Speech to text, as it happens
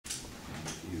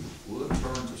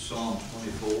Psalm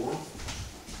 24.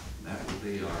 That will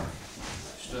be our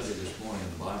study this morning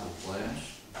in the Bible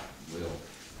class. We'll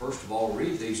first of all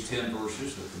read these 10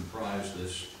 verses that comprise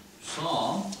this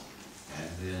psalm, and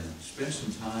then spend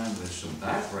some time with some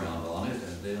background on it,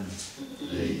 and then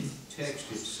the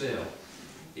text itself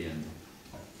in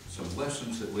some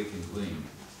lessons that we can glean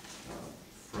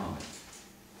from it.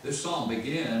 This psalm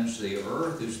begins, "The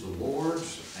earth is the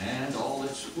Lord's and all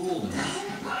its fullness,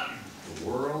 the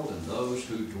world and those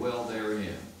who dwell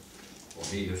therein. For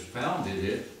he has founded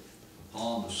it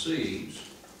upon the seas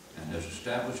and has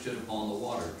established it upon the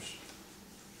waters.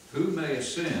 Who may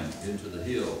ascend into the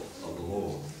hill of the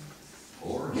Lord?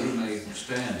 Or who may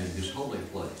stand in his holy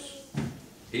place?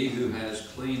 He who has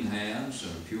clean hands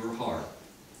and a pure heart,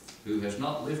 who has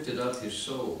not lifted up his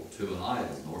soul to an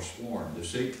idol, nor sworn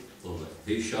deceitfully.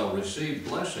 He shall receive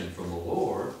blessing from the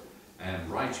Lord and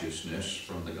righteousness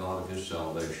from the God of his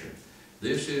salvation.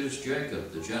 This is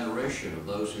Jacob, the generation of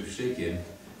those who seek him,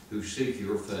 who seek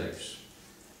your face.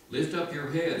 Lift up your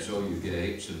heads, O you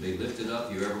gates, and be lifted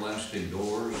up, you everlasting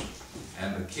doors,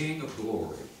 and the King of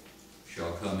glory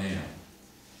shall come in."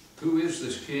 Who is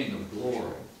this King of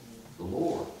glory? The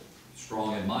Lord,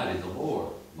 strong and mighty, the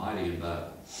Lord, mighty in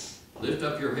battle. Lift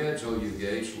up your heads, O you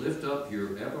gates, lift up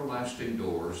your everlasting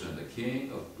doors, and the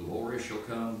King of glory shall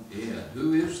come in.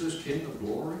 Who is this King of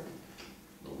glory?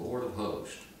 The Lord of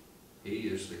hosts. He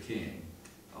is the King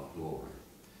of glory.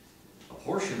 A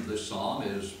portion of this psalm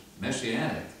is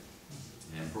messianic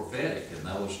and prophetic, and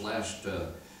those last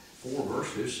 4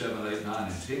 verses, 7, 8,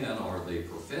 9, and 10, are the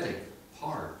prophetic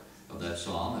part of that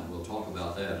psalm, and we'll talk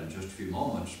about that in just a few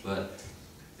moments. But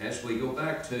as we go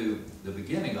back to the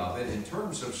beginning of it, in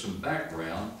terms of some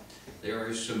background, there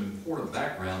is some important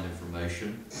background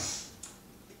information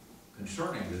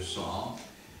concerning this psalm,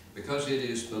 because it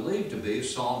is believed to be a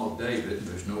psalm of David, and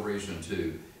there's no reason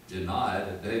to deny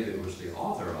that David was the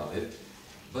author of it.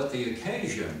 But the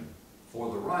occasion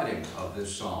for the writing of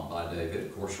this psalm by David,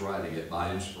 of course writing it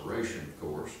by inspiration, of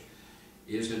course,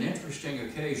 is an interesting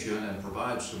occasion and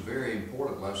provides some very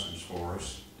important lessons for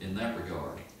us in that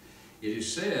regard. It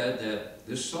is said that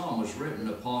this psalm was written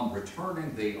upon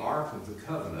returning the Ark of the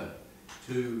Covenant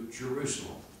to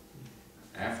Jerusalem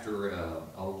after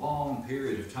a long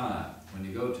period of time. When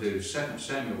you go to 2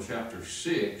 Samuel chapter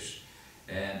 6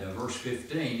 and verse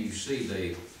 15, you see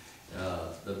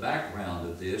the background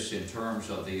of this in terms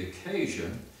of the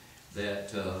occasion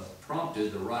that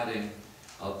prompted the writing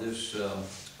of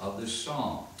this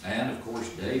psalm. And of course,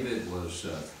 David was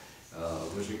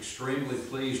extremely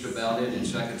pleased about it in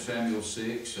 2 Samuel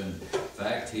 6. In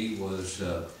fact, he was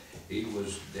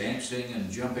dancing and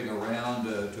jumping around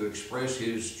to express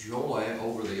his joy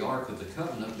over the Ark of the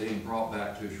Covenant being brought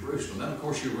back to Jerusalem. And of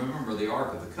course, you remember the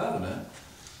Ark of the Covenant.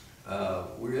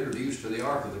 We're introduced to the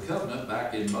Ark of the Covenant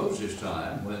back in Moses'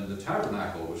 time when the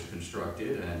tabernacle was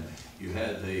constructed, and you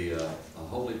had the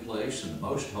holy place and the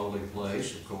most holy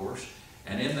place, of course.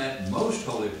 And in that most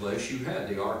holy place, you had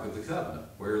the Ark of the Covenant,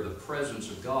 where the presence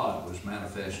of God was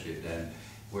manifested, and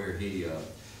where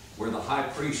the high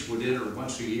priest would enter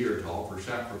once a year to offer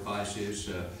sacrifices,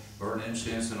 burn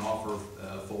incense, and offer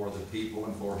for the people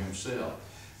and for himself.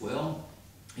 Well,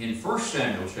 in 1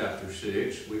 Samuel chapter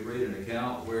 6, we read an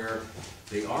account where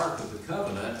the Ark of the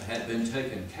Covenant had been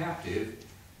taken captive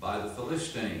by the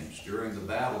Philistines during the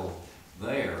battle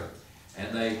there,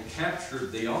 and they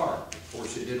captured the Ark. Of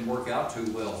course, it didn't work out too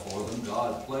well for them.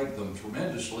 God plagued them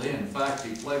tremendously. In fact,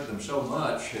 he plagued them so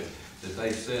much that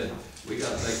they said, "We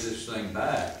got to take this thing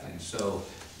back." And so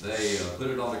they put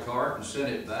it on a cart and sent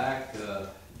it back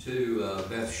to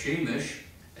Beth Shemesh.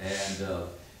 And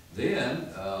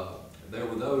then there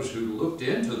were those who looked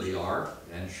into the ark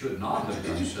and should not have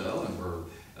done so, and were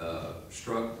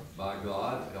struck by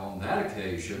God on that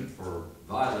occasion for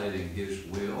violating his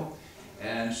will.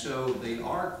 And so the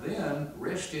ark then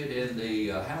rested in the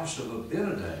house of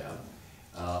Abinadab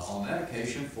on that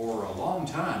occasion for a long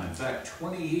time. In fact,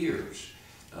 20 years.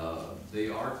 The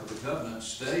Ark of the Covenant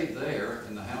stayed there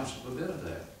in the house of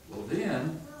Abinadab. Well,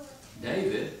 then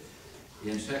David,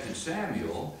 in 2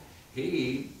 Samuel,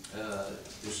 he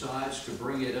decides to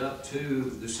bring it up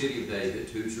to the city of David,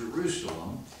 to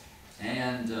Jerusalem,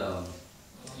 and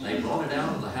they brought it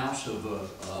out of the house of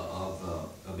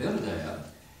Abinadab,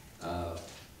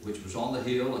 which was on the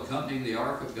hill, accompanying the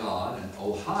Ark of God. And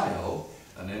Ohio,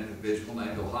 an individual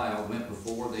named Ohio, went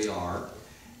before the Ark.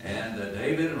 And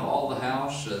David and all the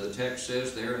house, the text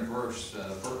says there in 2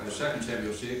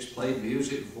 Samuel 6, played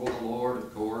music before the Lord,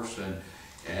 of course,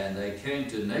 and they came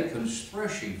to Nachon's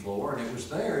threshing floor, and it was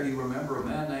there, you remember, a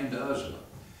man named Uzzah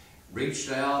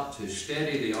reached out to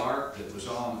steady the ark that was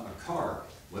on a cart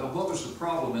Well, what was the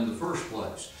problem in the first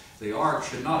place? The ark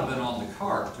should not have been on the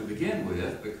cart to begin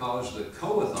with, because the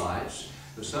Kohathites,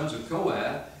 the sons of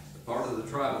Kohath, part of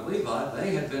the tribe of Levi,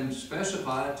 they had been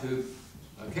specified to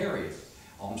carry it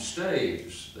on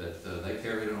staves that they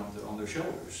carried it on their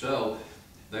shoulders. So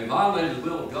they violated the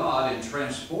will of God in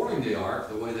transporting the ark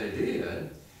the way they did.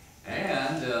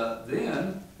 And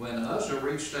then when Uzzah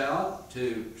reached out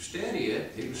to steady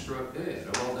it, he was struck dead.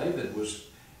 Well, David was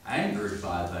angered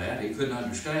by that. He couldn't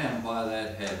understand why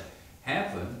that had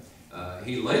happened.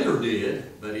 He later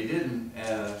did, but he didn't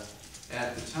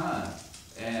at the time.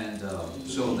 And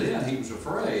so then he was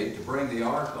afraid to bring the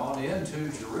ark on into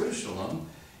Jerusalem.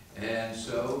 And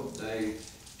so they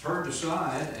turned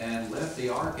aside and left the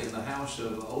ark in the house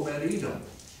of Obed-Edom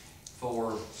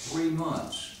for 3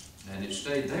 months. And it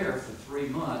stayed there for 3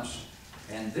 months.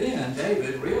 And then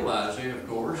David, realizing, of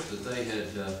course, that they had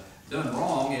done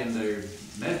wrong in the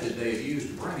method they had used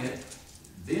to bring it,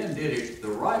 then did it the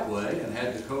right way and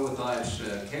had the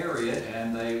Kohathites carry it,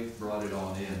 and they brought it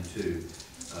on into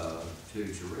to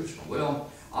Jerusalem.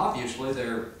 Well, obviously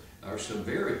there are some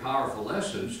very powerful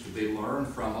lessons to be learned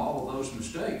from all of those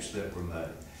mistakes that were made.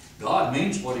 God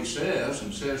means what he says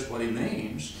and says what he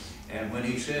means. And when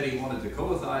he said he wanted the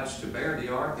Kohathites to bear the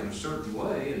ark in a certain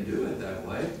way and do it that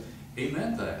way, he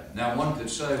meant that. Now one could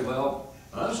say, well,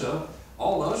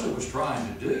 all Uzzah was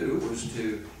trying to do was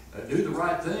to do the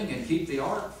right thing and keep the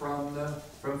ark from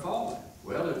falling.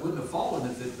 Well, it wouldn't have fallen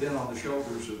if it had been on the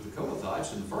shoulders of the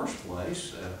Kohathites in the first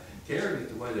place, carried it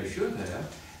the way they should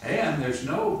have. And there's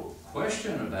no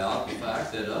question about the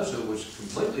fact that Uzzah was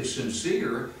completely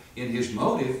sincere in his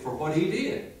motive for what he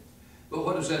did. But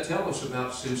what does that tell us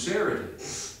about sincerity?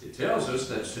 It tells us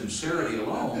that sincerity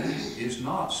alone is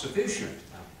not sufficient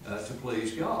to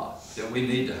please God. That we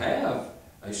need to have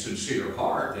a sincere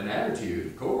heart and attitude,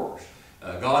 of course.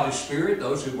 God is spirit.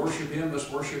 Those who worship him must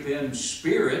worship in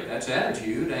spirit, that's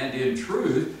attitude, and in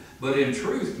truth. But in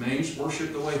truth means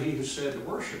worship the way he has said to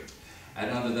worship.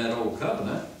 And under that old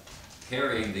covenant,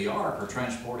 carrying the ark or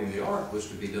transporting the ark was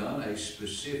to be done a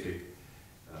specific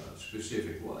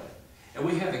way. And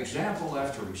we have example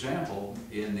after example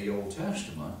in the Old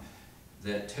Testament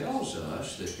that tells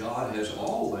us that God has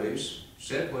always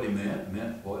said what he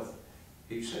meant what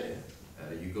he said.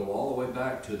 You go all the way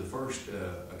back to the first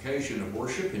occasion of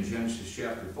worship in Genesis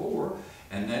chapter 4,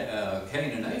 and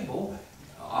Cain and Abel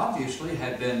obviously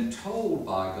had been told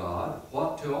by God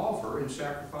what to offer in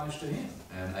sacrifice to him.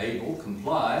 And Abel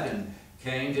complied and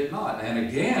Cain did not. And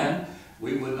again,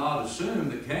 we would not assume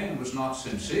that Cain was not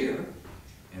sincere.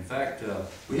 In fact,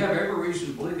 we have every reason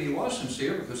to believe he was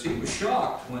sincere, because he was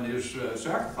shocked when his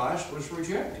sacrifice was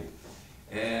rejected.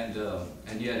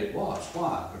 And yet it was.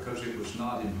 Why? Because it was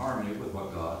not in harmony with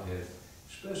what God had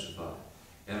specified.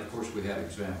 And of course we have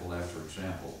example after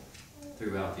example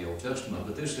throughout the Old Testament.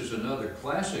 But this is another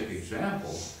classic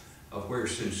example of where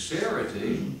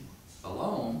sincerity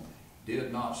alone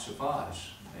did not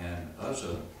suffice. And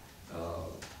Uzzah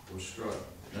was struck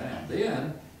down.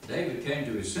 Then David came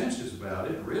to his senses about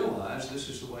it and realized this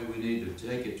is the way we need to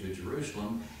take it to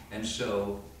Jerusalem. And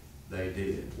so they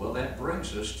did. Well, that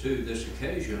brings us to this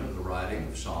occasion of the writing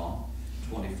of Psalm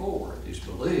 24. It is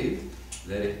believed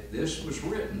that this was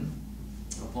written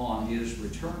upon his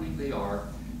returning the ark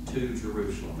to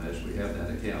Jerusalem, as we have that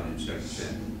account in 2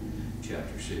 Samuel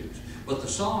chapter 6. But the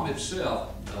psalm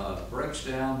itself breaks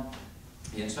down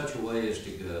in such a way as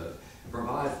to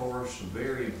provide for us some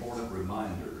very important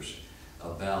reminders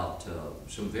about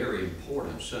some very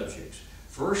important subjects.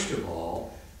 First of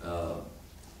all,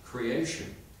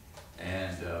 creation.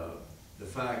 And the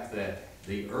fact that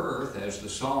the earth, as the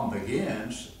psalm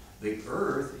begins, the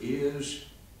earth is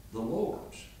the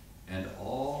Lord's and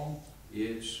all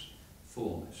its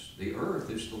fullness. The earth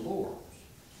is the Lord's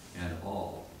and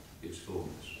all its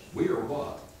fullness. We are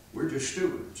what? We're just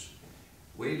stewards.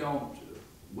 We don't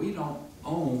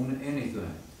own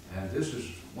anything. And this is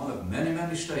one of many,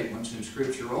 many statements in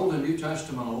Scripture, Old and New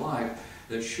Testament alike,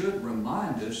 that should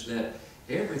remind us that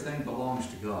everything belongs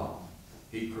to God.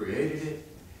 He created it.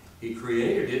 He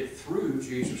created it through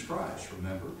Jesus Christ,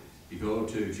 remember. You go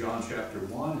to John chapter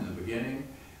 1, in the beginning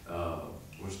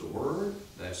was the Word.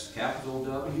 That's capital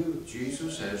W,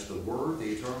 Jesus as the Word,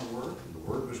 the eternal Word. And the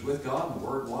Word was with God, and the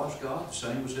Word was God. The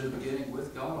same was in the beginning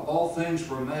with God. All things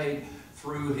were made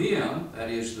through him, that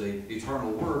is the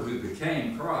eternal Word who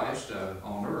became Christ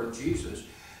on earth, Jesus.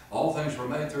 All things were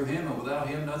made through him, and without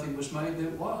him nothing was made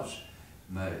that was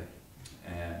made.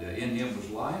 And in him was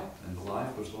life, and the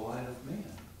life was the light of men.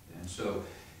 And so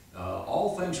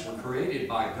all things were created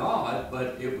by God,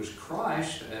 but it was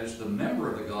Christ as the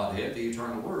member of the Godhead, the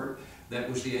eternal Word, that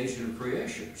was the agent of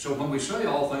creation. So when we say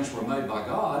all things were made by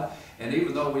God, and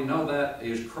even though we know that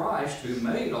is Christ who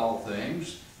made all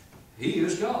things, He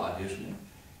is God, isn't He?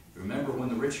 Remember when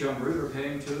the rich young ruler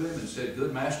came to Him and said,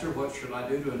 "Good master, what should I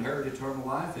do to inherit eternal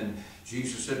life?" And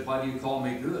Jesus said, "Why do you call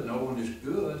me good? No one is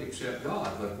good except God."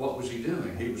 But what was He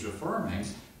doing? He was affirming,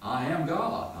 "I am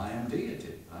God. I am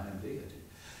deity. I am deity."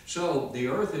 So the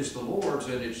earth is the Lord's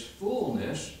and its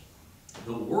fullness.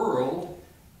 The world,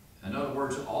 in other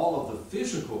words, all of the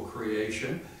physical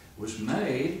creation, was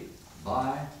made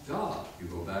by God. You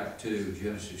go back to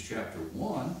Genesis chapter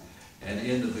 1. And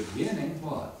in the beginning,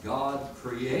 what? God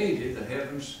created the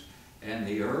heavens and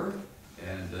the earth.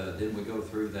 And then we go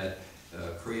through that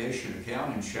creation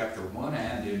account in chapter 1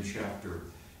 and in chapter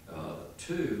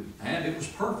 2. And it was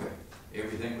perfect.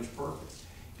 Everything was perfect.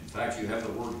 In fact, you have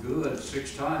the word good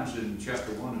 6 times in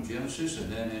chapter 1 of Genesis.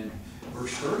 And then in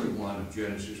verse 31 of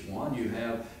Genesis 1, you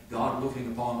have God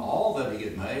looking upon all that He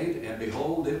had made. And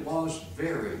behold, it was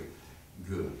very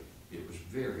good. It was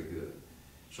very good.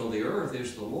 So the earth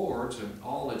is the Lord's and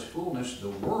all its fullness, the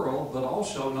world, but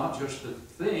also not just the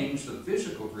things, the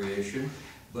physical creation,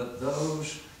 but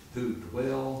those who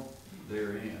dwell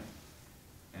therein.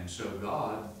 And so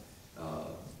God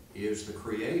is the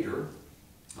creator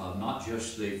of not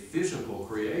just the physical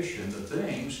creation, the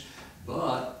things,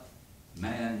 but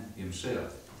man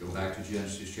himself. Go back to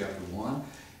Genesis chapter 1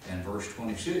 and verse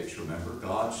 26. Remember,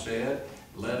 God said,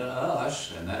 "Let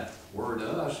us," and that word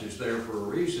 "us" is there for a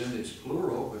reason. It's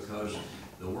plural because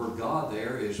the word God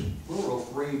there is plural,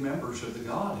 3 members of the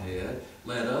Godhead.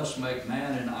 "Let us make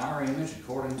man in our image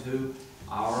according to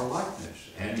our likeness."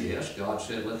 And yes, God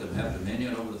said, "Let them have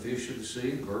dominion over the fish of the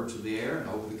sea, the birds of the air, and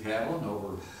over the cattle, and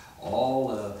over all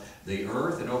the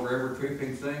earth, and over every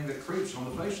creeping thing that creeps on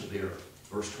the face of the earth."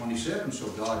 Verse 27, so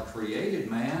God created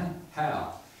man,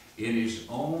 how? In His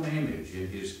own image, in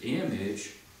His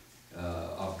image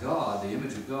of God, the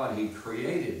image of God, He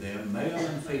created them, male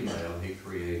and female, He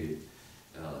created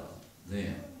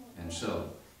them. And so,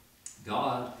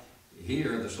 God,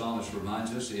 here the psalmist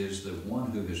reminds us, is the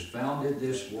one who has founded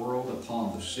this world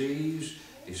upon the seas,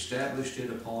 established it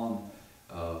upon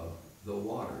the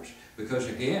waters. Because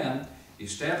again,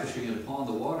 establishing it upon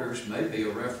the waters may be a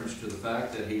reference to the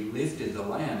fact that He lifted the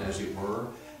land, as it were,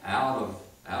 out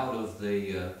of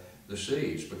the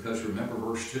seas. Because remember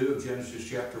verse 2 of Genesis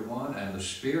chapter 1, and the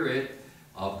Spirit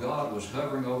of God was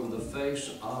hovering over the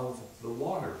face of the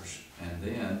waters. And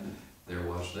then there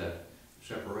was that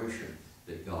separation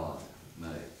that God made.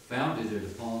 Founded it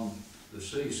upon the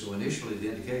sea. So initially the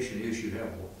indication is you have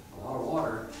a lot of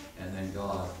water, and then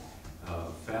God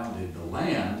founded the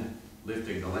land,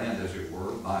 lifting the land, as it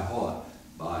were, by what?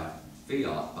 By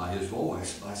fiat, by His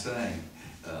voice, by saying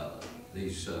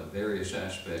these various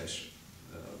aspects,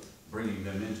 bringing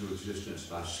them into existence,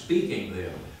 by speaking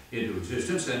them into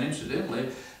existence. And incidentally,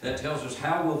 that tells us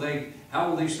how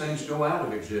will these things go out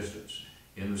of existence?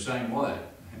 In the same way,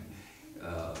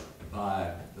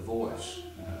 by the voice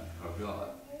of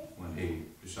God when He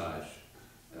decides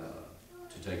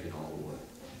to take it all away.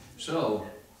 So,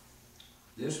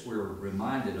 this we're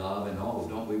reminded of, and oh,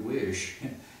 don't we wish,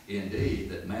 indeed,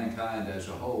 that mankind as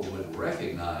a whole would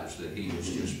recognize that he is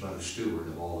just but a steward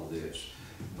of all of this.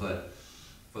 But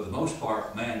for the most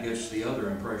part, man gets the other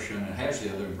impression and has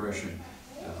the other impression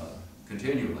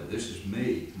continually. This is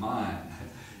me, mine.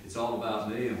 It's all about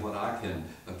me and what I can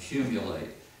accumulate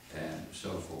and so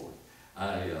forth.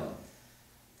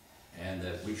 And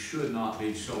that we should not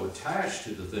be so attached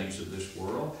to the things of this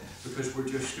world, because we're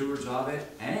just stewards of it,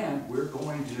 and we're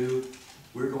going to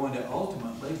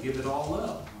ultimately give it all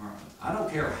up. I don't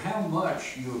care how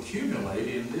much you accumulate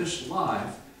in this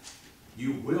life,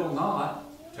 you will not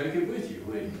take it with you,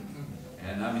 will you?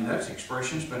 And I mean, that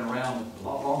expression's been around a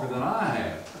lot longer than I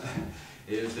have,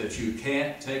 is that you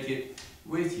can't take it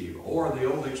with you. Or the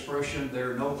old expression,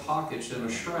 there are no pockets in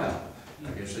a shroud. I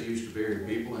guess they used to bury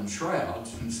people in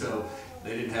shrouds, and so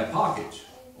they didn't have pockets.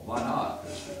 Well, why not?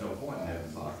 Because there's no point in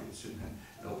having pockets.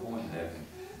 No point in having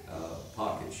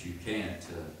pockets. You can't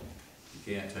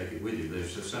take it with you.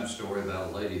 There's some story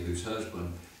about a lady whose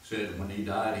husband said when he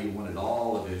died, he wanted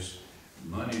all of his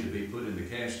money to be put in the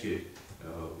casket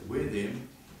with him,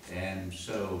 and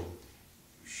so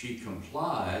she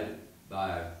complied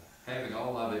by having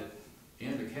all of it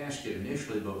in the casket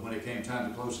initially, but when it came time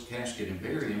to close the casket and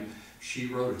bury him, she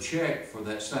wrote a check for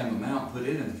that same amount, put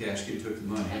it in the casket, took the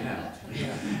money out,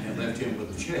 and left him with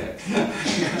a check.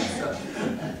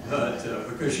 But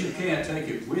because you can't take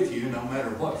it with you, no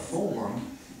matter what form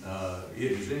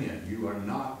it is in, you are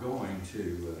not going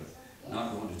to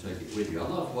take it with you. I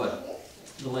love what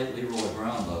the late Leroy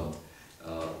Brownlow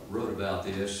wrote about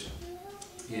this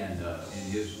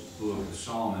in his book, The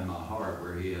Psalm in My Heart,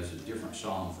 where he has a different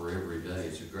psalm for every day.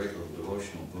 It's a great little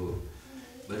devotional book.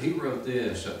 But he wrote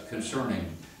this concerning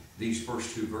these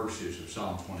first two verses of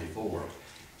Psalm 24.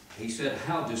 He said,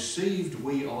 "How deceived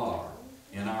we are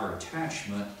in our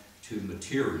attachment to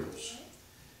materials.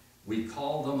 We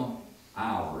call them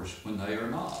ours when they are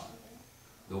not.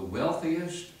 The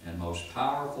wealthiest and most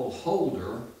powerful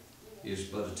holder is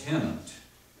but a tenant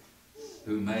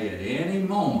who may at any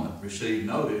moment receive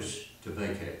notice to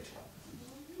vacate.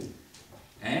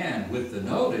 And with the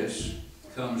notice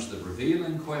comes the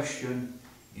revealing question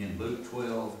in Luke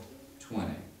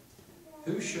 12:20.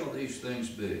 Who shall these things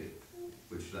be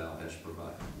which thou hast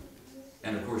provided?"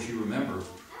 And of course you remember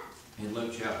in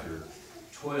Luke chapter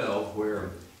 12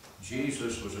 where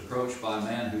Jesus was approached by a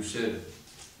man who said,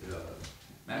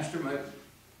 "Master, make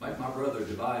my brother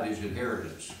divide his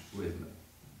inheritance with me."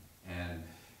 And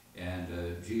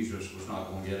Jesus was not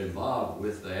going to get involved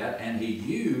with that, and he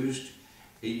used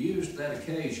that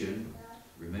occasion,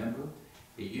 remember?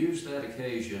 He used that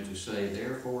occasion to say,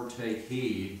 "Therefore take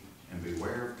heed and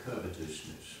beware of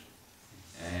covetousness."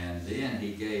 And then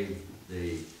he gave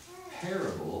the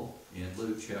parable in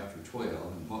Luke chapter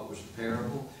 12. And what was the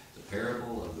parable? The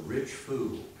parable of the rich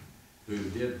fool who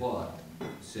did what?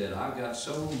 Said, "I've got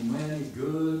so many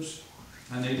goods,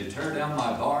 I need to tear down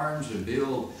my barns and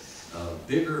build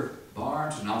bigger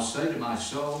barns, and I'll say to my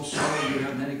soul, soul, you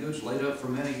have many goods laid up for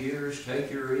many years, take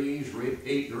your ease,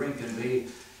 eat, drink, and be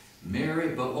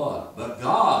merry." But what? But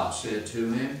God said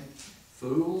to him,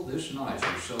 "Fool, this night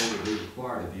your soul will be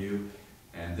required of you."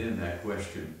 And then that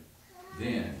question,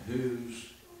 then whose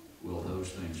will those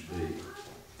things be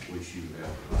which you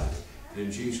have provided?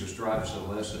 Then Jesus drives the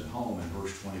lesson home in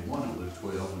verse 21 of Luke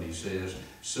 12 when he says,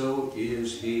 "So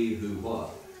is he who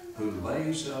what? Who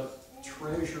lays up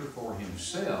treasure for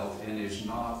himself and is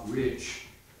not rich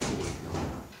toward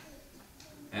God."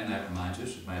 And that reminds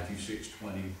us of Matthew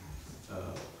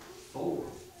 6:24.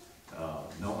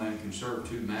 No man can serve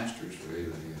two masters, for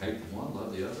either you hate the one,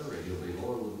 love the other, or you'll be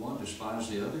loyal to the one, despise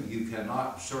the other. You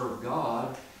cannot serve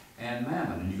God and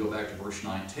mammon. And you go back to verse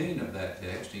 19 of that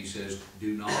text, he says,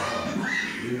 do not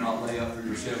lay up for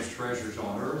yourselves treasures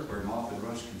on earth where moth and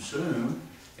rust consume,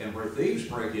 and where thieves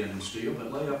break in and steal,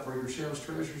 but lay up for yourselves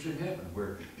treasures in heaven,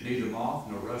 where neither moth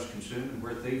nor rust consume, and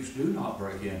where thieves do not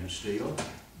break in and steal.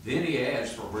 Then he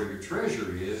adds, for where your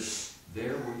treasure is,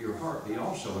 there will your heart be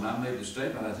also. And I made the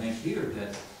statement, I think, here,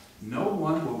 that no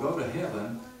one will go to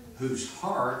heaven whose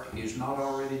heart is not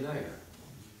already there.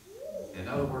 In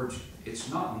other words, it's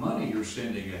not money you're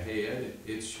sending ahead,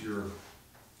 it's your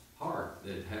heart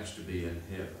that has to be in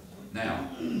heaven. Now,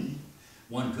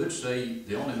 one could say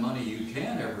the only money you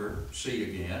can ever see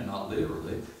again, not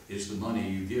literally, is the money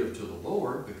you give to the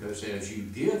Lord, because as you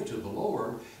give to the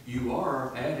Lord, you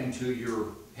are adding to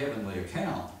your heavenly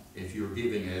account. If you're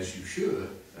giving as you should,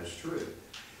 that's true.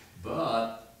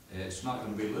 But it's not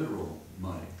going to be literal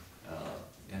money.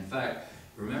 In fact,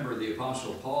 remember the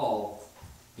Apostle Paul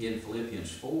in Philippians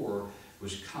 4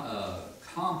 was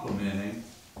complimenting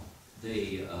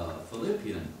the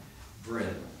Philippian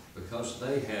brethren because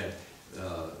they had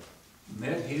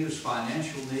met his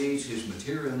financial needs, his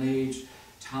material needs,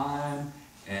 time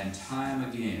and time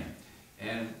again.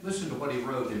 And listen to what he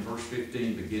wrote in verse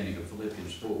 15, beginning of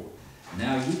Philippians 4.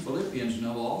 "Now you Philippians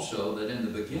know also that in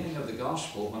the beginning of the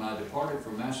gospel, when I departed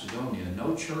from Macedonia,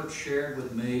 no church shared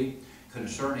with me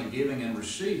concerning giving and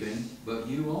receiving, but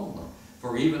you only.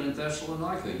 For even in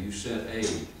Thessalonica you sent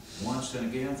aid once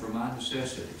and again for my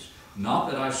necessities. Not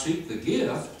that I seek the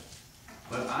gift,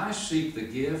 but I seek the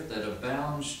gift that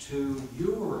abounds to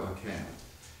your account."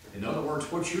 In other words,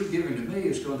 what you're giving to me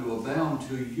is going to abound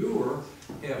to your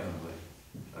heavenly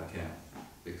account,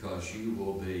 because you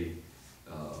will be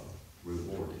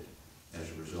rewarded as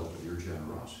a result of your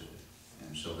generosity.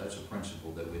 And so that's a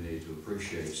principle that we need to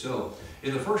appreciate. So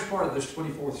in the first part of this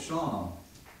 24th Psalm,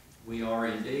 we are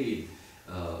indeed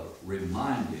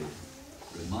reminded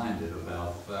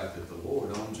about the fact that the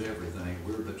Lord owns everything.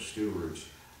 We're but stewards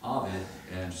of it,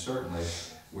 and certainly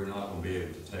we're not going to be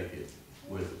able to take it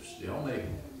with us. The only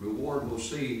reward we'll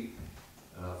see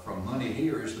from money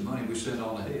here is the money we send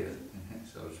on ahead,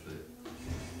 so to speak.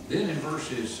 Then in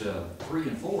verses 3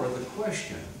 and 4, the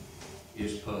question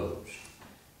is posed.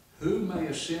 Who may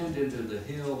ascend into the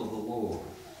hill of the Lord,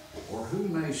 or who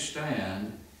may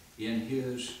stand in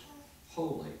his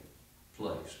holy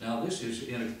place? Now this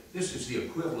is the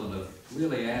equivalent of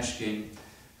really asking,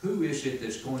 who is it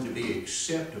that's going to be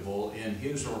acceptable in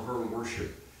his or her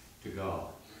worship to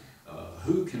God?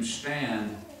 Who can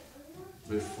stand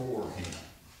before him?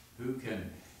 Who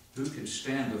can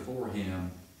stand before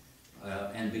him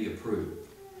and be approved?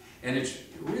 And it's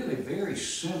really very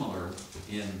similar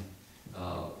in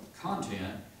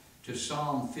content to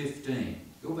Psalm 15.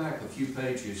 Go back a few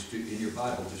pages in your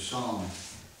Bible to Psalm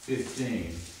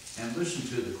 15 and listen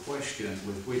to the question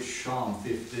with which Psalm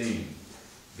 15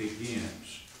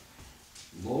 begins.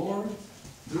 Lord,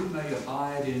 who may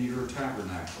abide in your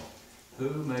tabernacle? Who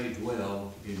may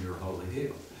dwell in your holy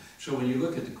hill? So when you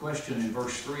look at the question in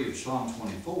verse 3 of Psalm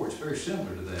 24, it's very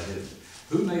similar to that, isn't it?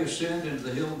 Who may ascend into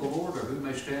the hill of the Lord, or who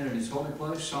may stand in his holy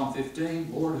place? Psalm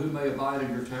 15, Lord, who may abide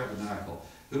in your tabernacle?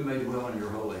 Who may dwell in your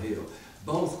holy hill?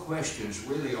 Both questions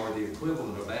really are the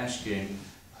equivalent of asking,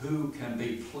 who can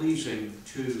be pleasing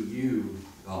to you,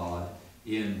 God,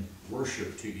 in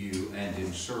worship to you and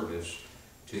in service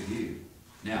to you?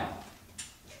 Now,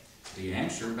 the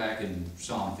answer back in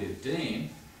Psalm 15,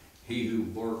 he who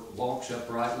walks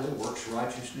uprightly, works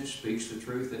righteousness, speaks the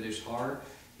truth in his heart,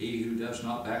 he who does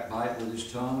not backbite with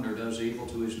his tongue, nor does evil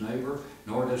to his neighbor,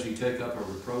 nor does he take up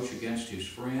a reproach against his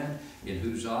friend, in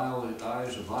whose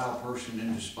eyes a vile person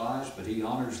is despised, but he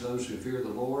honors those who fear the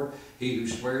Lord. He who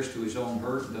swears to his own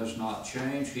hurt and does not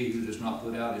change, he who does not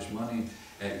put out his money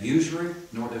at usury,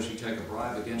 nor does he take a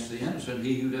bribe against the innocent,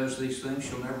 he who does these things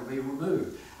shall never be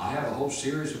removed. I have a whole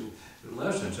series of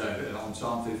lessons on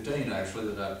Psalm 15,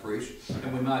 actually, that I preached,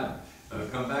 and we might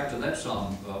come back to that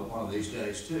psalm one of these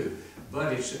days too.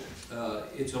 But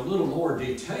it's a little more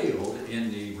detailed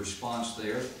in the response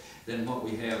there than what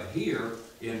we have here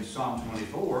in Psalm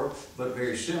 24, but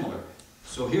very similar.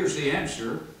 So here's the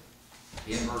answer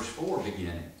in verse 4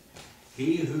 beginning.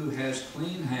 He who has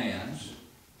clean hands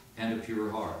and a pure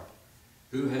heart,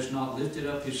 who has not lifted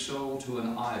up his soul to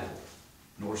an idol,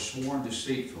 nor sworn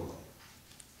deceitfully,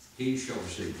 he shall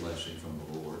receive blessing from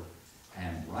the Lord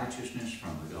and righteousness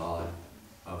from the God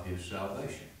of his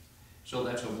salvation. So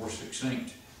that's a more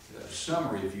succinct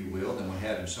summary, if you will, than we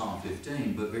have in Psalm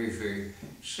 15, but very, very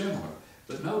similar.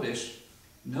 But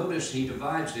notice he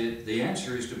divides it. The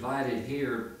answer is divided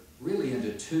here really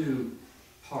into two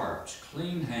parts,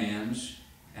 clean hands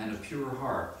and a pure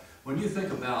heart. When you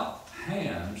think about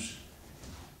hands,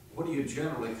 what do you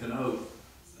generally connote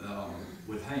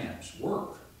with hands?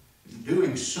 Work.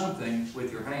 Doing something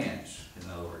with your hands, in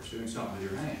other words, doing something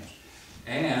with your hands.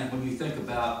 And when you think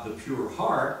about the pure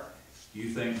heart, you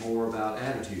think more about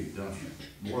attitude, don't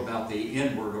you? More about the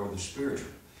inward or the spiritual.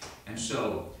 And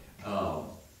so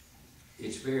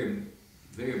it's very,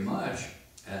 very much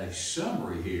a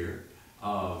summary here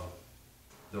of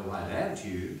the right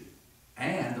attitude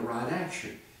and the right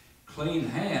action. Clean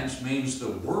hands means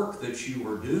the work that you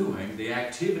are doing, the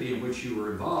activity in which you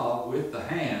are involved with the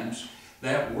hands,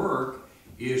 that work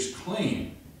is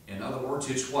clean. In other words,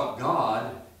 it's what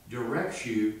God directs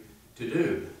you to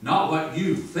do. Not what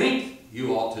you think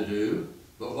you ought to do,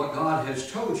 but what God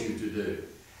has told you to do.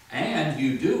 And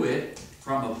you do it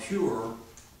from a pure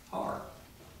heart.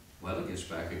 Well, it gets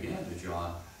back again to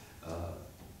John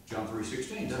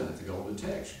 3:16, doesn't it? The golden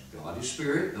text. God is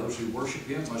spirit. Those who worship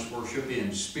him must worship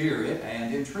in spirit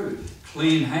and in truth.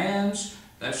 Clean hands,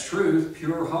 that's truth.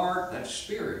 Pure heart, that's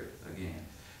spirit again.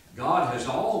 God has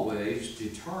always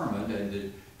determined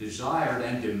and desired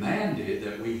and demanded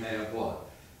that we have what?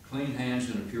 Clean hands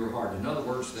and a pure heart. In other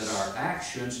words, that our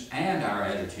actions and our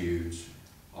attitudes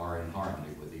are in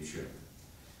harmony with each other.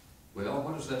 Well,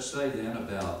 what does that say then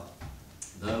about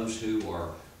those who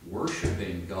are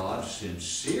worshiping God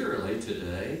sincerely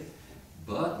today,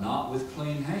 but not with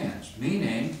clean hands?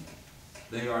 Meaning,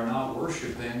 they are not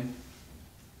worshiping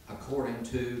according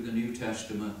to the New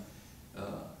Testament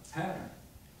pattern.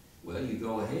 Well, you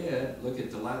go ahead, look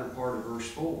at the latter part of verse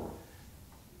 4.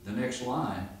 The next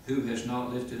line, who has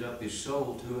not lifted up his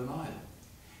soul to an idol?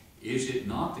 Is it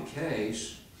not the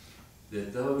case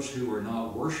that those who are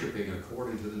not worshiping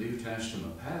according to the New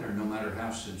Testament pattern, no matter how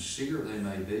sincere they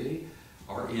may be,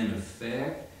 are in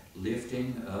effect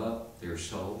lifting up their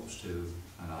souls to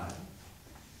an idol?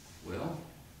 Well,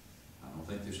 I don't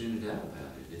think there's any doubt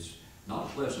about it. It's not a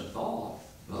pleasant thought,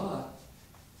 but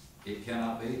it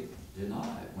cannot be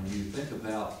denied. When you think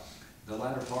about the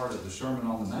latter part of the Sermon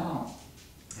on the Mount,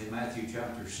 in Matthew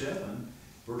chapter 7,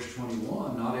 verse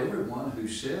 21, not everyone who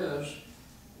says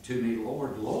to me,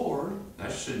 Lord, Lord,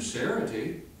 that's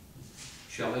sincerity,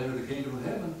 shall enter the kingdom of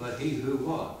heaven, but he who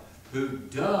what? Who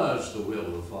does the will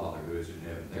of the Father who is in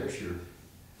heaven. There's your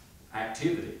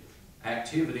activity.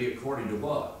 Activity according to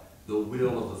what? The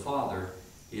will of the Father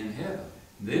in heaven.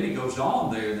 And then he goes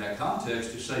on there in that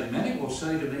context to say, many will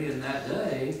say to me in that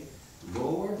day,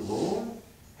 Lord, Lord,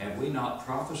 have we not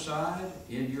prophesied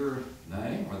in your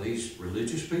name? Are these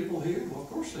religious people here? Well, of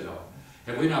course they are.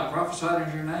 Have we not prophesied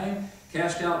in your name,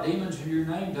 cast out demons in your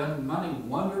name, done many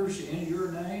wonders in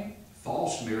your name?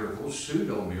 false miracles,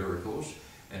 pseudo miracles,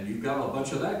 and you've got a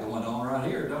bunch of that going on right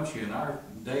here, don't you, in our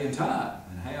day and time,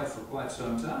 and have for quite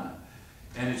some time.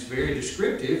 And it's very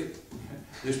descriptive.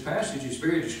 This passage is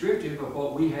very descriptive of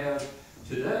what we have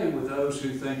today with those who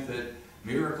think that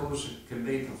miracles can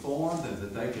be performed and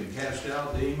that they can cast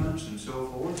out demons and so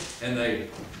forth. And they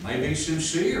may be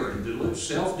sincere and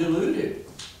self-deluded.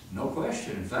 No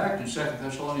question. In fact, in 2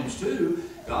 Thessalonians 2,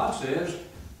 God says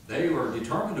they are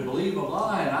determined to believe a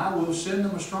lie, and I will send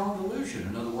them a strong delusion.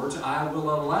 In other words, I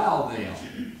will allow them.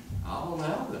 I'll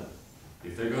allow them.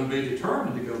 If they're going to be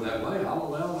determined to go that way, I'll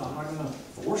allow them. I'm not going to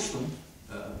force them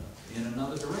in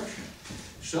another direction.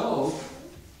 So,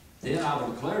 then I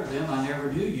will declare to them, I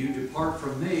never knew you. Depart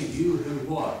from me, you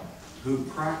who what? Who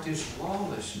practice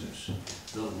lawlessness.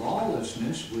 The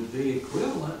lawlessness would be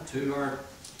equivalent to our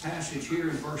passage here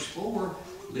in verse 4,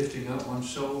 lifting up one's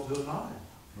soul to an idol.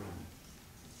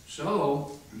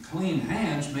 So, clean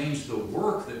hands means the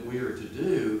work that we are to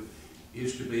do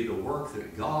is to be the work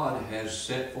that God has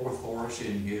set forth for us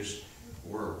in His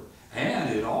Word. And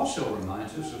it also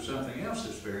reminds us of something else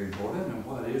that's very important, and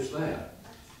what is that?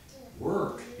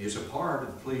 Work is a part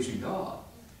of pleasing God.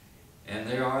 And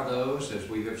there are those, as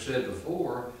we have said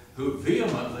before, who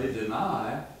vehemently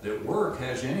deny that work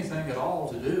has anything at all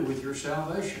to do with your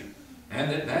salvation,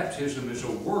 and that baptism is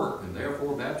a work, and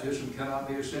therefore baptism cannot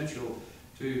be essential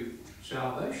to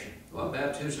salvation. Well,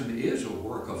 baptism is a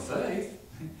work of faith,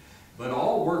 but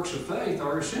all works of faith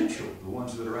are essential, the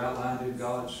ones that are outlined in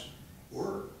God's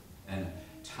Word. And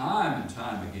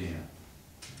time again,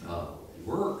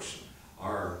 works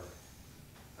are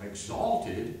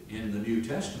exalted in the New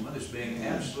Testament as being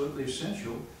absolutely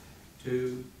essential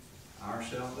to our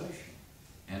salvation.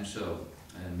 And so,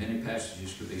 and many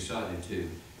passages could be cited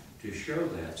to show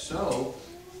that. So,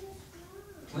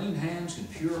 clean hands and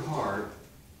pure heart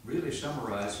really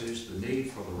summarizes the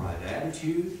need for the right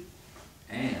attitude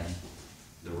and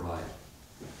the right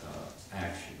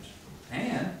actions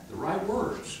and the right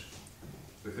words.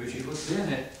 Because you look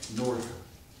then at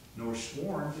nor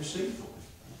sworn deceitfully.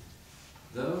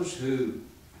 Those who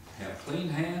have clean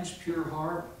hands, pure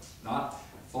heart, not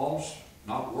false,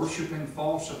 not worshiping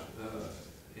false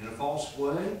in a false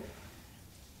way,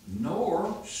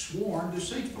 nor sworn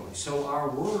deceitfully. So our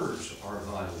words are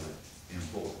vitally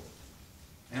important.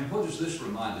 And what does this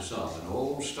remind us of? An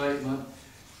old statement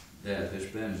that has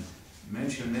been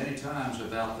mentioned many times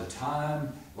about the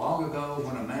time long ago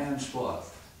when a man's what?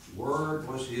 Word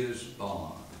was his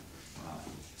bond.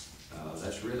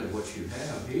 That's really what you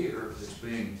have here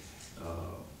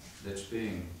that's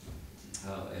being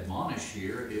admonished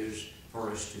here, is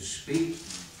for us to speak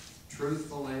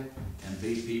truthfully and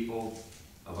be people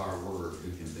of our word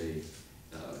who can be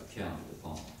counted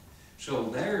upon. So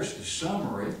there's the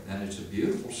summary, and it's a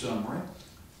beautiful summary,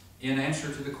 in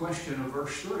answer to the question of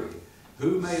verse 3.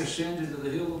 Who may ascend into the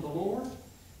hill of the Lord?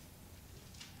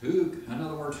 Who, in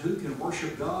other words, who can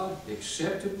worship God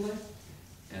acceptably?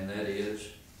 And that is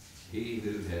he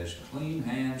who has clean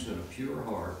hands and a pure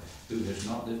heart, who has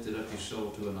not lifted up his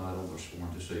soul to an idol or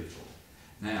sworn deceitfully.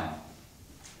 Now,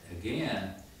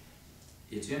 again,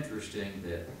 it's interesting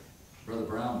that Brother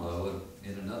Brownlow,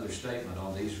 in another statement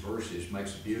on these verses,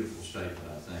 makes a beautiful statement,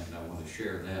 I think, and I want to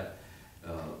share that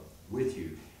with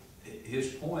you.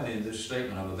 His point in this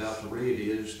statement I'm about to read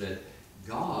is that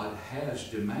God has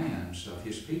demands of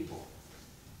His people.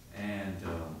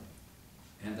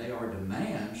 And they are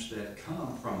demands that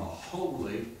come from a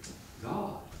holy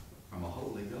God. From a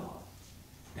holy God.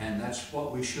 And that's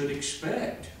what we should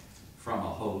expect from a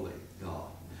holy God.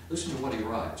 Listen to what he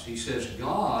writes. He says,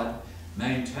 God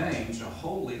maintains a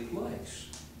holy place,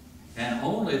 and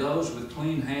only those with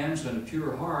clean hands and a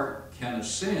pure heart can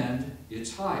ascend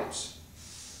its heights.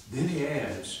 Then he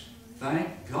adds,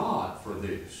 thank God for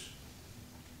this.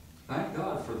 Thank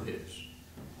God for this.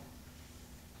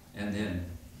 And then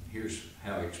here's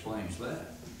how he explains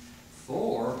that.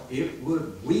 For it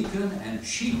would weaken and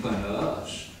cheapen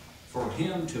us for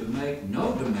him to make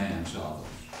no demands of us.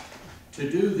 To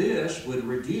do this would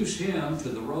reduce him to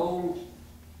the role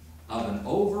of an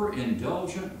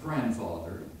overindulgent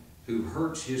grandfather who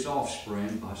hurts his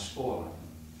offspring by spoiling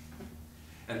them.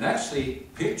 And that's the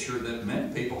picture that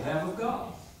many people have of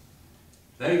God.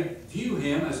 They view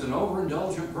him as an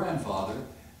overindulgent grandfather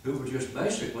who would just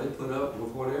basically put up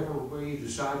with whatever we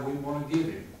decide we want to give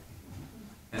him.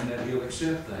 And that he'll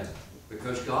accept that.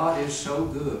 Because God is so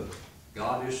good.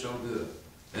 God is so good.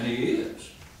 And he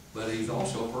is. But he's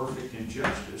also perfect in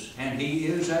justice. And he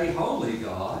is a holy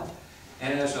God.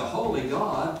 And as a holy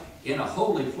God, in a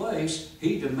holy place,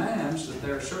 he demands that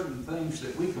there are certain things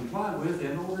that we comply with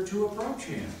in order to approach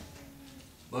him.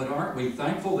 But aren't we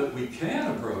thankful that we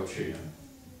can approach Him?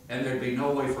 And there'd be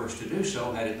no way for us to do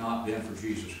so had it not been for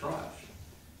Jesus Christ.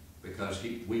 Because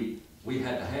we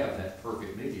had to have that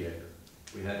perfect mediator.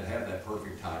 We had to have that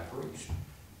perfect high priest.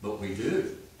 But we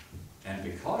do. And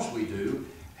because we do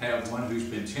have one who's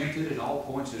been tempted at all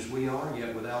points as we are,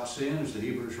 yet without sin, as the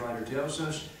Hebrews writer tells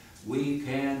us, we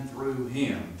can, through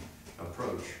Him,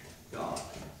 approach God.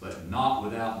 But not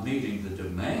without meeting the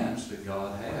demands that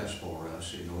God has for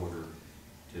us in order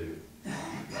to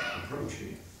approach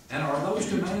Him. And are those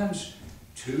demands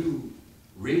too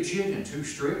rigid and too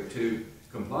strict to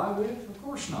comply with? Of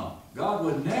course not. God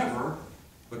would never,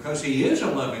 because He is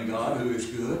a loving God who is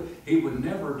good, He would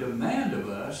never demand of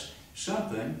us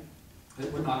something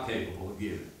that we're not capable of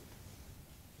giving.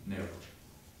 Never.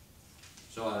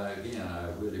 So I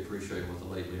really appreciate what the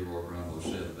late Leroy Brumlow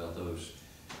said about those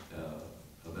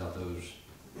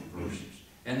verses.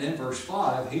 And then verse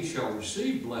 5, he shall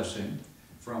receive blessing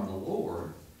from the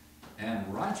Lord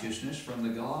and righteousness from the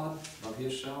God of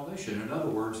his salvation. In other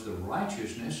words, the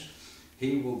righteousness,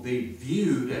 he will be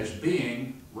viewed as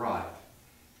being right.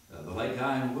 The late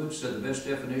Guy Wood said the best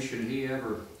definition he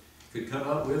ever could come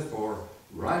up with for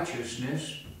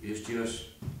righteousness is just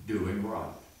doing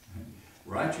right.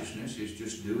 Righteousness is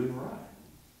just doing right.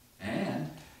 And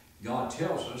God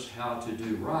tells us how to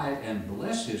do right and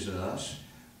blesses us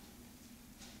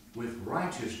with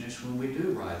righteousness when we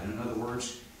do right. In other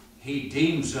words, He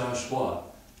deems us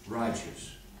what?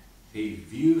 Righteous. He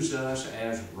views us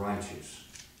as righteous.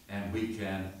 And we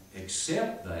can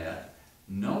accept that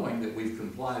knowing that we've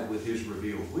complied with His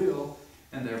revealed will,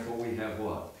 and therefore we have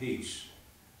what? Peace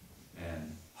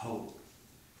and hope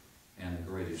and the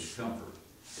greatest comfort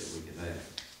that we can have.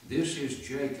 This is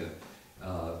Jacob.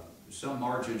 Some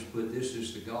margins put this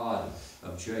is the God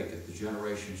of Jacob, the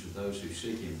generations of those who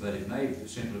seek Him. But it may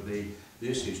simply be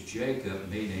this is Jacob,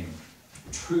 meaning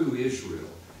true Israel,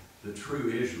 the true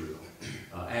Israel.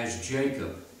 As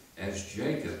Jacob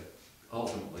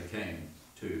ultimately came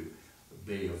to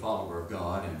be a follower of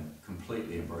God and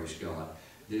completely embrace God,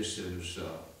 this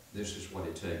is what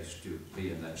it takes to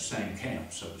be in that same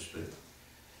camp, so to speak.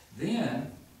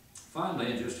 Then,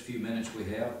 finally, in just a few minutes we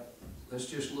have, let's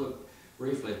just look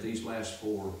briefly at these last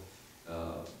four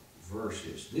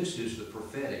verses. This is the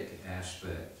prophetic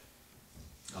aspect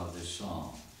of this psalm.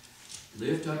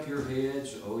 Lift up your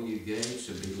heads, O you gates,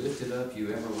 and be lifted up,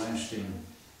 you everlasting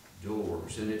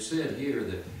doors. And it said here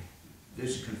that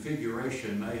this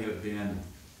configuration may have been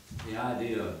the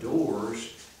idea of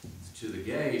doors to the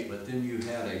gate, but then you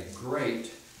had a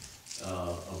grate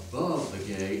above the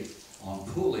gate on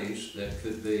pulleys that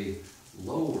could be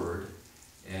lowered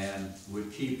and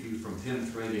would keep you from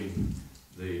penetrating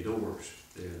the doors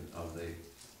of the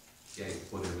gate,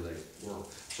 whatever they were.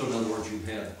 So in other words, you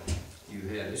had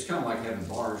it's kind of like having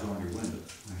bars on your window,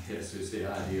 I guess is the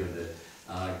idea that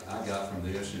I got from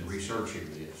this in researching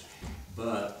this.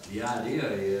 But the idea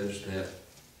is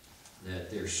that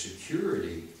there's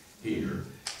security here,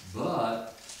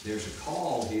 but there's a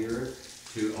call here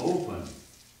to open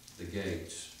the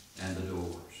gates and the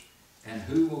doors. And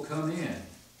who will come in?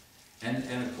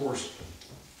 And of course,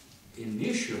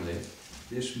 initially,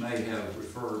 this may have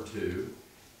referred to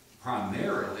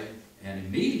primarily and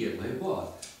immediately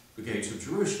what? The gates of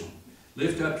Jerusalem.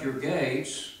 Lift up your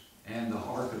gates, and the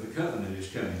Ark of the Covenant is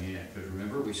coming in. Because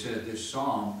remember, we said this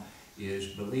psalm is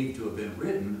believed to have been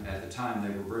written at the time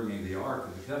they were bringing the Ark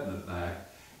of the Covenant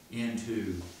back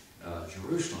into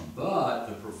Jerusalem. But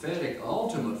the prophetic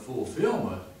ultimate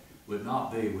fulfillment would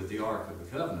not be with the Ark of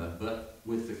the Covenant, but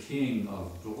with the King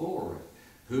of Glory.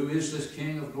 Who is this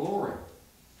King of Glory?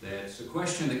 That's a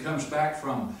question that comes back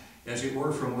from, as it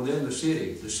were, from within the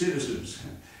city, the citizens.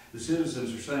 The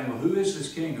citizens are saying, well, who is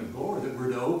this King of Glory that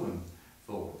we're to open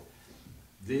for?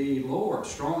 The Lord,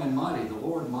 strong and mighty, the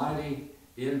Lord mighty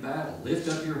in battle. Lift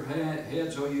up your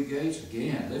heads, O you gates.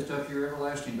 Again, lift up your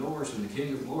everlasting doors, and the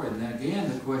King of Glory. And then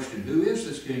again the question, who is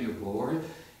this King of Glory?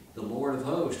 The Lord of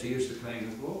hosts. He is the King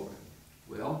of Glory.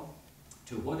 Well,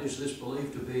 to what is this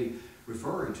believed to be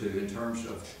referring to in terms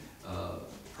of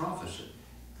prophecy?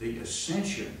 The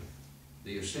ascension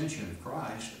of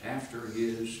Christ after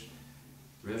His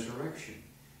resurrection.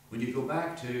 When you go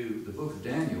back to the book of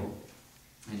Daniel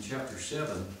in chapter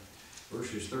 7,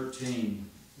 verses 13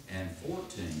 and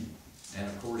 14, and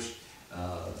of course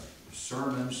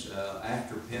sermons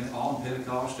on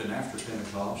Pentecost and after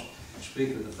Pentecost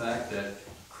speak of the fact that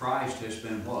Christ has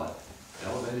been what?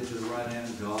 Elevated to the right hand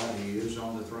of God. He is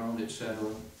on the throne, etc.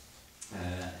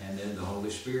 And then the Holy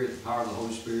Spirit, the power of the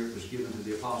Holy Spirit was given to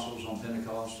the apostles on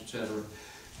Pentecost, etc.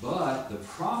 But the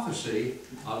prophecy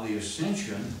of the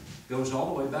ascension goes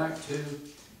all the way back to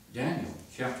Daniel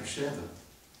chapter 7.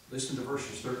 Listen to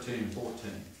verses 13 and 14.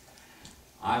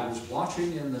 I was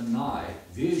watching in the night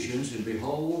visions, and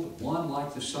behold, one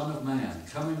like the Son of Man,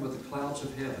 coming with the clouds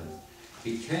of heaven.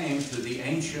 He came to the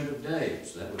Ancient of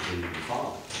Days, that would be the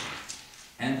Father,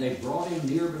 and they brought him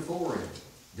near before him.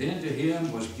 Then to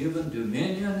him was given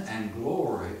dominion and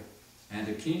glory and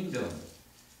a kingdom,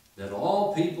 that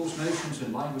all peoples, nations,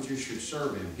 and languages should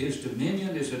serve him. His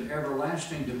dominion is an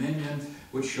everlasting dominion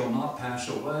which shall not pass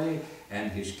away,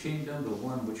 and his kingdom the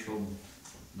one which shall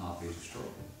not be destroyed.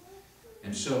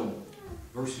 And so,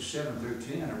 verses 7 through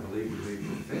 10, I believe, would be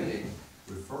prophetic,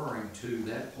 referring to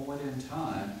that point in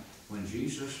time when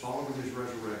Jesus, following his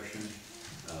resurrection,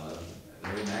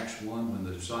 there in Acts 1, when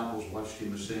the disciples watched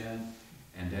him ascend,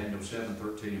 and Daniel 7,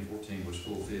 13 and 14 was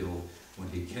fulfilled, when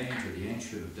he came to the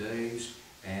Ancient of Days,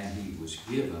 and he was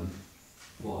given,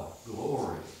 what?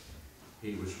 Glory.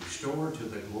 He was restored to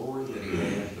the glory that he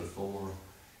had before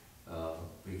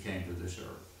he came to this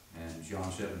earth. And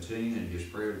John 17, in his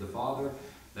prayer to the Father,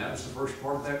 that was the first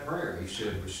part of that prayer. He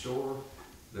said, restore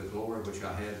the glory which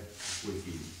I had with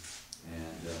you.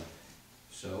 And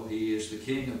so he is the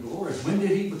King of glory. When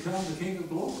did he become the King of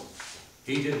glory?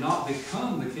 He did not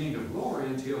become the King of glory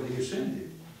until he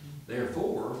ascended.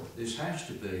 Therefore, this has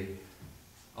to be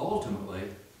ultimately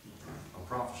a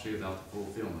prophecy about the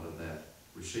fulfillment of that,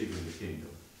 receiving the kingdom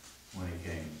when he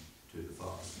came to the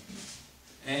Father.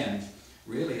 And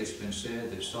really, it's been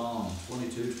said that Psalm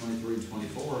 22, 23, and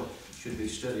 24 should be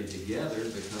studied together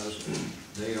because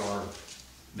they are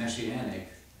messianic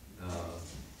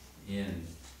in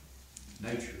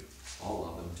nature, all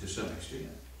of them to some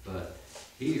extent. But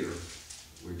here,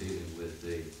 we're dealing with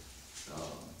the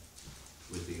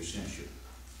ascension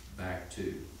back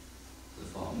to the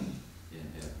Father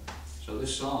in heaven. So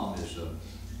this psalm is a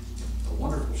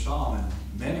wonderful psalm in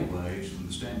many ways from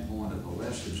the standpoint of the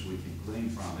lessons we can glean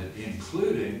from it,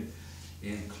 including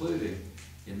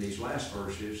in these last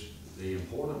verses the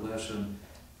important lesson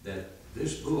that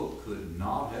this book could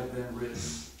not have been written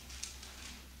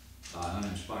by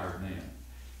uninspired men.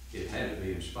 It had to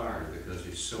be inspired because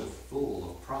it's so full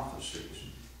of prophecies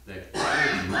that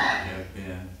could not have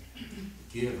been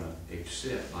given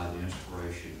except by the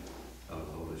inspiration of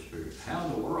the Holy Spirit. How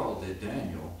in the world did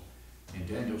Daniel, in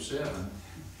Daniel 7,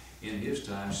 in his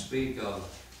time, speak of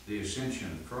the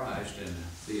ascension of Christ and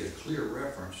be a clear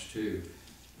reference to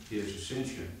his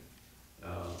ascension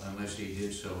unless he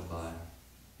did so by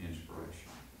inspiration?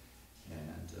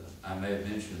 And I may have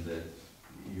mentioned that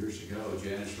years ago,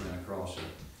 Janice ran across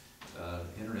an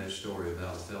internet story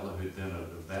about a fellow who'd been a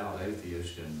devout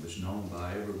atheist and was known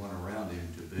by everyone around him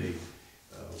to be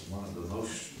one of the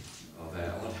most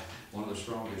valid, one of the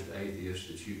strongest atheists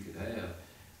that you could have.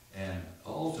 And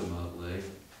ultimately,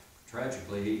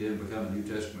 tragically, he didn't become a New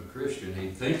Testament Christian.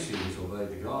 He thinks he was obeyed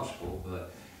the gospel,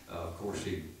 but of course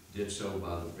he did so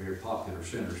by the very popular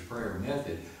sinner's prayer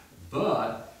method.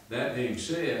 But that being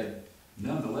said,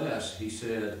 nonetheless, he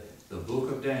said the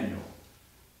book of Daniel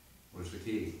was the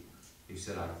key. He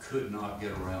said, I could not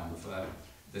get around the fact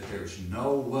that there's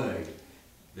no way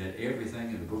that everything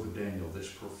in the book of Daniel that's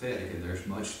prophetic, and there's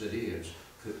much that is,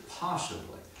 could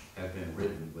possibly have been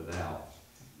written without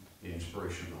the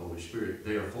inspiration of the Holy Spirit.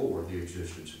 Therefore, the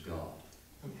existence of God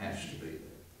has to be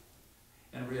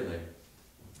there. And really,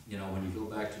 you know, when you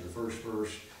go back to the first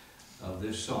verse of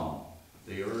this psalm,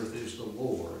 the earth is the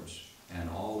Lord's and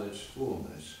all its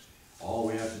fullness. All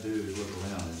we have to do is look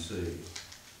around and see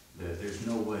that there's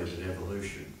no way that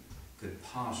evolution could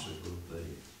possibly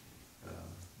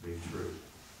be true.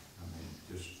 I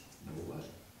mean, just no way.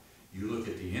 You look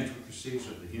at the intricacies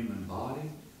of the human body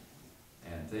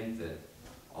and think that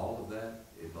all of that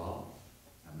evolved.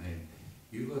 I mean,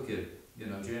 you look at, you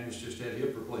know, Janice just had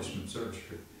hip replacement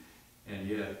surgery, and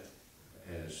yet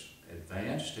as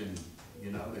advanced and,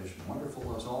 you know, as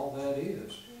wonderful as all that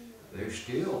is, there's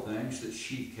still things that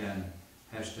she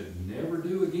has to never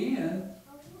do again.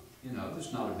 You know,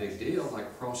 it's not a big deal,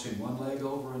 like crossing one leg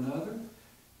over another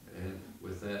and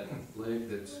with that leg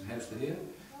that has the hip.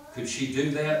 Could she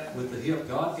do that with the hip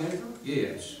God gave her?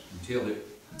 Yes, until it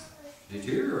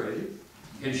deteriorated.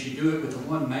 Can she do it with the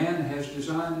one man has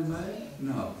designed and made?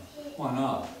 No. Why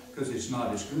not? Because it's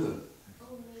not as good.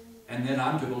 And then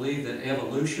I'm to believe that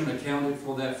evolution accounted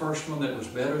for that first one that was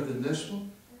better than this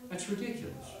one? That's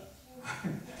ridiculous.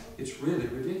 It's really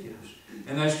ridiculous.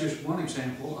 And that's just one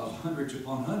example of hundreds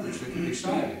upon hundreds that can be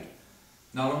cited,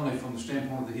 not only from the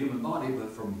standpoint of the human body, but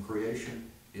from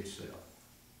creation itself.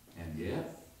 And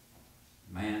yet,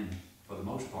 man, for the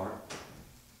most part,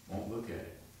 won't look at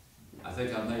it. I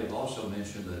think I may have also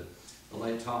mentioned that the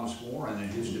late Thomas Warren, in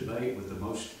his debate with the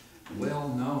most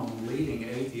well-known leading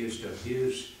atheist of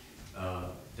his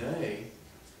day,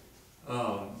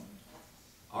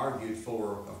 argued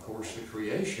for, of course, the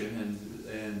creation,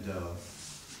 and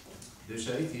this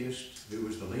atheist, who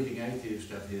was the leading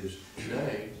atheist of his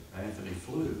day, Anthony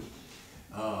Flew,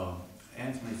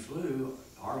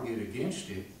 argued against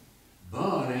it.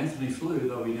 But Anthony Flew,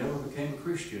 though he never became a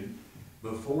Christian,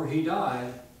 before he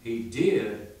died, he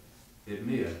did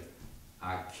admit,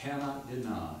 I cannot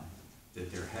deny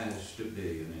that there has to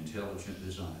be an intelligent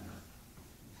designer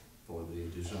for the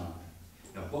design.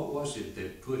 Now, what was it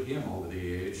that put him over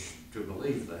the edge to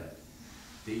believe that?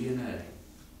 DNA.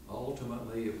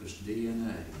 Ultimately, it was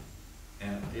DNA.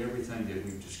 And everything that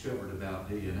we've discovered about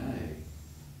DNA,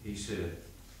 he said,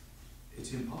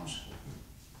 it's impossible.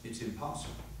 It's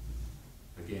impossible.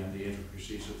 Again, the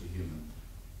intricacies of the human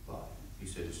body. He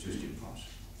said it's just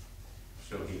impossible.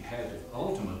 So he had to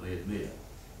ultimately admit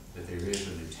that there is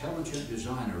an intelligent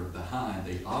designer behind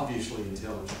the obviously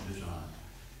intelligent design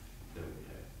that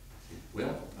we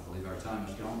have. Well, I believe our time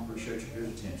is gone. Appreciate your good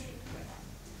attention.